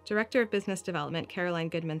needs, Director of Business Development Caroline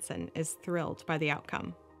Goodmanson is thrilled by the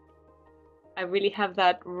outcome. I really have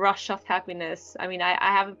that rush of happiness. I mean, I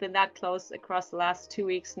haven't been that close across the last 2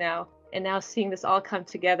 weeks now. And now seeing this all come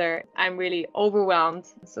together, I'm really overwhelmed.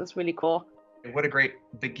 So it's really cool. What a great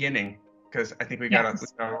beginning, because I think we got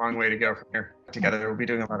a long way to go from here. Together, we'll be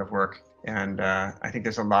doing a lot of work. And I think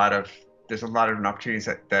there's a lot of opportunities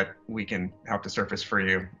that we can help to surface for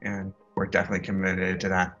you. And we're definitely committed to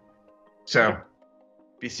that. So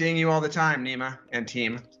be seeing you all the time, Nima and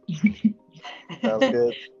team. Sounds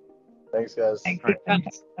good. Thanks, guys. Thank you.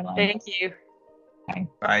 Thank you.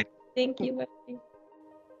 Bye. Thank you. Bye.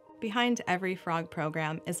 Behind every frog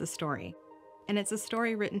program is a story, and it's a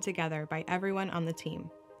story written together by everyone on the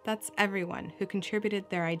team. That's everyone who contributed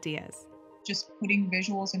their ideas. Just putting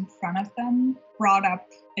visuals in front of them brought up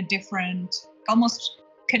a different, almost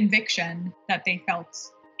conviction that they felt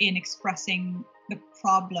in expressing the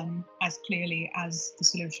problem as clearly as the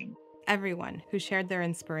solution. Everyone who shared their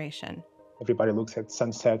inspiration. Everybody looks at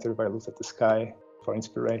sunsets, everybody looks at the sky for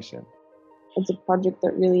inspiration. It's a project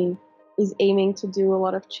that really is aiming to do a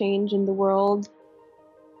lot of change in the world.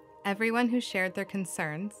 Everyone who shared their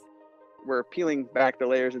concerns. We're peeling back the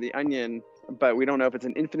layers of the onion, but we don't know if it's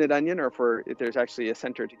an infinite onion or if there's actually a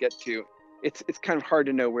center to get to. It's kind of hard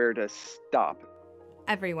to know where to stop.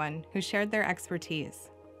 Everyone who shared their expertise.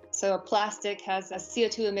 So a plastic has a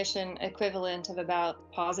CO2 emission equivalent of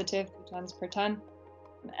about positive 2 tons per ton.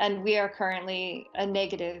 And we are currently a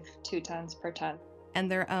negative 2 tons per ton.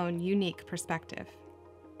 And their own unique perspective.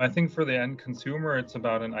 I think for the end consumer, it's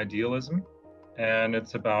about an idealism and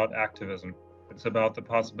it's about activism. It's about the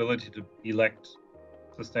possibility to elect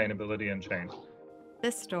sustainability and change.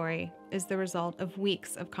 This story is the result of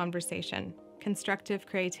weeks of conversation, constructive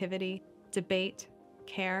creativity, debate,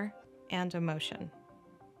 care, and emotion.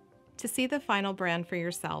 To see the final brand for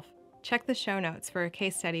yourself, check the show notes for a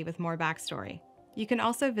case study with more backstory. You can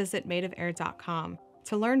also visit madeofair.com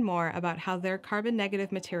to learn more about how their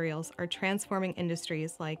carbon-negative materials are transforming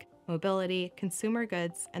industries like mobility, consumer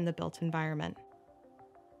goods, and the built environment.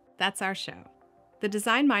 That's our show. The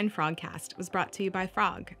Design Mind Frogcast was brought to you by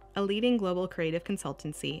Frog, a leading global creative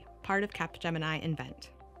consultancy, part of Capgemini Invent.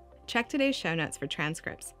 Check today's show notes for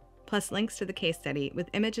transcripts, plus links to the case study with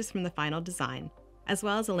images from the final design, as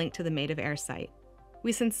well as a link to the Made of Air site.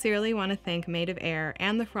 We sincerely want to thank Made of Air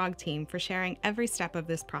and the Frog team for sharing every step of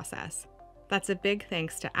this process. That's a big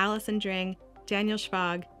thanks to Allison Dring, Daniel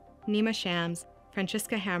Schwag, Nima Shams,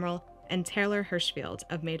 Franziska Hammerl, and Taylor Hirschfield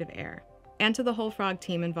of Made of Air, and to the whole Frog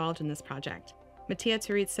team involved in this project. Mattia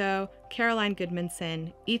Turizzo, Caroline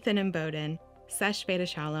Goodmanson, Ethan Imboden, Sesh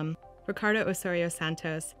Vedashalam, Ricardo Osorio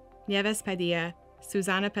Santos, Nieves Padilla,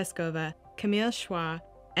 Susana Peskova, Camille Schwa,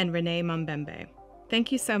 and Renee Mambembe.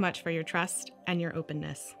 Thank you so much for your trust and your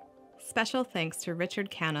openness. Special thanks to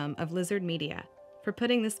Richard Canham of Lizard Media for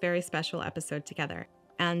putting this very special episode together,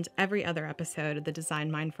 and every other episode of the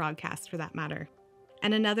Design Mind Frogcast for that matter.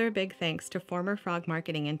 And another big thanks to former Frog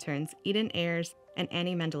marketing interns Eden Ayers and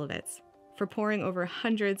Annie Mendelovitz for pouring over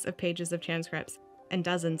hundreds of pages of transcripts and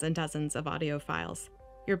dozens of audio files.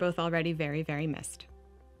 You're both already very, very missed.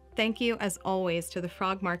 Thank you, as always, to the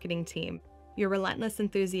Frog marketing team. Your relentless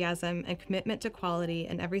enthusiasm and commitment to quality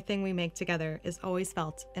in everything we make together is always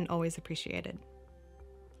felt and always appreciated.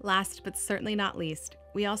 Last but certainly not least,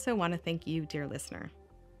 we also want to thank you, dear listener.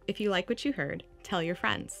 If you like what you heard, tell your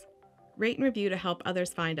friends. Rate and review to help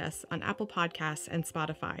others find us on Apple Podcasts and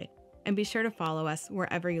Spotify, and be sure to follow us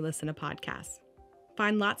wherever you listen to podcasts.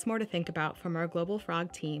 Find lots more to think about from our Global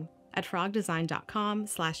Frog team at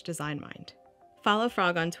frogdesign.com/designmind. Follow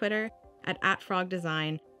Frog on Twitter at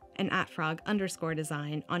 @frogdesign and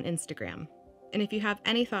 @frog_design on Instagram. And if you have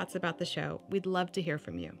any thoughts about the show, we'd love to hear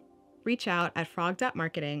from you. Reach out at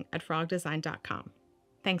frog.marketing@frogdesign.com.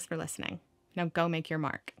 Thanks for listening. Now go make your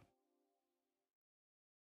mark.